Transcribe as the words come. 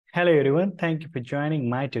Hello everyone, thank you for joining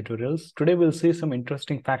my tutorials. Today we'll see some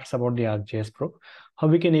interesting facts about the ArcGIS Pro, how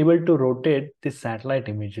we can able to rotate the satellite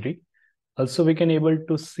imagery. Also we can able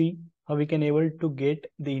to see how we can able to get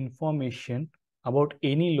the information about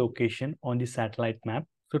any location on the satellite map.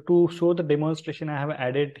 So to show the demonstration, I have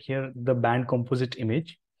added here the band composite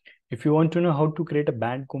image. If you want to know how to create a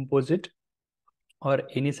band composite or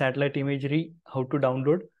any satellite imagery, how to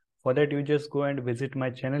download, for that you just go and visit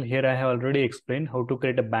my channel. Here I have already explained how to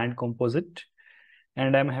create a band composite,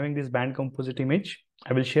 and I'm having this band composite image.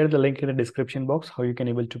 I will share the link in the description box how you can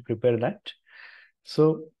able to prepare that.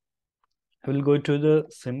 So I will go to the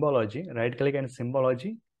symbology, right click and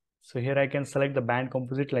symbology. So here I can select the band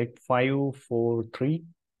composite like 543.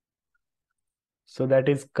 So that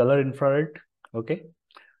is color infrared. Okay,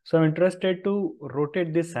 so I'm interested to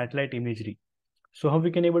rotate this satellite imagery. So how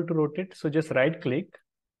we can able to rotate? So just right click.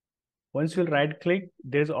 Once you'll right click,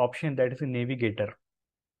 there's an option that is a navigator.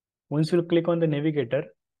 Once you'll click on the navigator,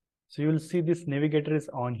 so you will see this navigator is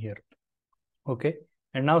on here. Okay.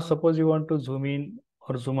 And now suppose you want to zoom in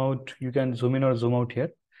or zoom out, you can zoom in or zoom out here.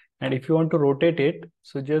 And if you want to rotate it,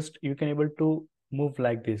 so just you can able to move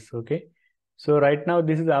like this. Okay. So right now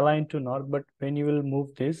this is aligned to north, but when you will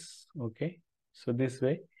move this, okay, so this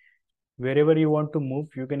way, wherever you want to move,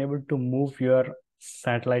 you can able to move your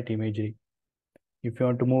satellite imagery. If you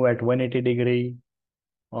want to move at 180 degree,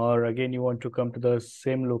 or again you want to come to the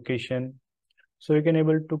same location, so you can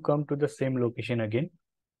able to come to the same location again.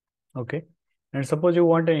 Okay. And suppose you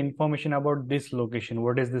want an information about this location,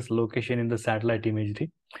 what is this location in the satellite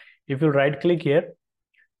imagery? If you right click here,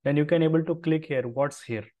 then you can able to click here what's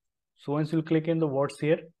here. So once you click in the what's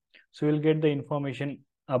here, so you'll get the information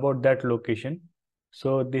about that location.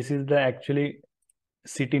 So this is the actually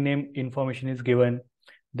city name information is given,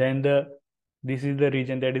 then this is the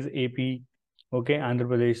region, that is AP, okay, Andhra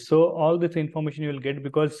Pradesh. So all this information you will get,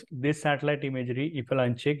 because this satellite imagery, if you'll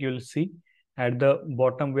uncheck, you'll see at the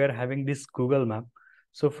bottom we are having this Google map.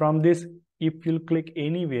 So from this, if you'll click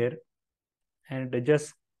anywhere and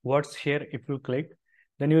just what's here, if you click,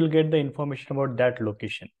 then you will get the information about that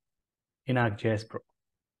location in ArcGIS Pro.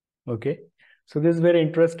 Okay, so this is very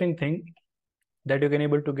interesting thing that you can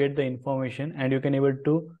able to get the information, and you can able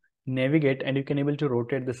to navigate, and you can able to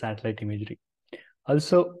rotate the satellite imagery.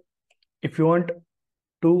 Also, if you want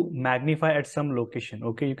to magnify at some location,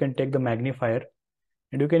 okay, you can take the magnifier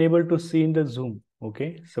and you can able to see in the zoom.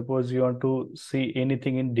 Okay, suppose you want to see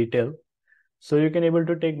anything in detail, so you can able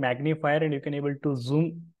to take magnifier and you can able to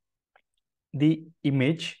zoom the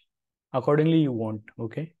image accordingly you want.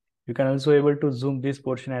 Okay, you can also able to zoom this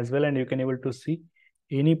portion as well, and you can able to see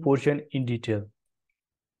any portion in detail.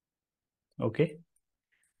 Okay,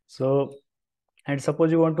 so, and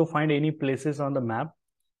suppose you want to find any places on the map,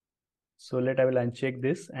 so I will uncheck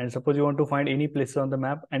this, and suppose you want to find any places on the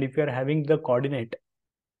map, and if you are having the coordinate,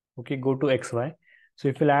 okay, go to XY. So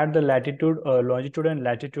if you'll add the latitude, longitude and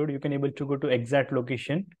latitude, you can able to go to exact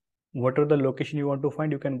location. Whatever the location you want to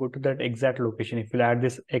find, you can go to that exact location if you'll add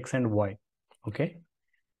this X and Y. Okay,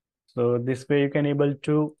 so this way you can able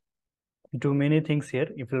to do many things here.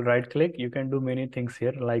 If you right click, you can do many things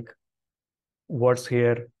here, like what's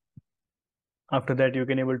here. After that, you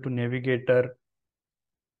can able to navigator,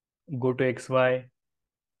 go to XY,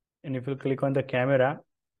 and if you click on the camera,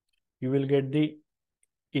 you will get the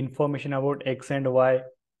information about X and Y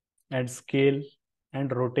and scale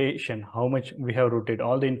and rotation, how much we have rotated,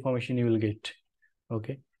 all the information you will get.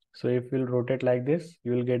 Okay, so if you'll rotate like this,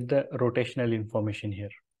 you will get the rotational information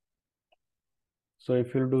here. So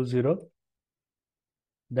if you'll do 0,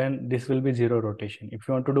 then this will be 0 rotation. If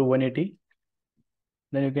you want to do 180,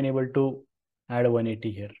 then you can able to add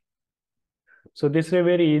 180 here. So this way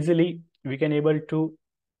very easily we can able to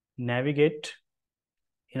navigate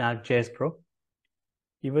in ArcGIS Pro.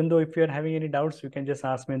 Even though if you are having any doubts, you can just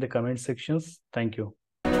ask me in the comment sections. Thank you.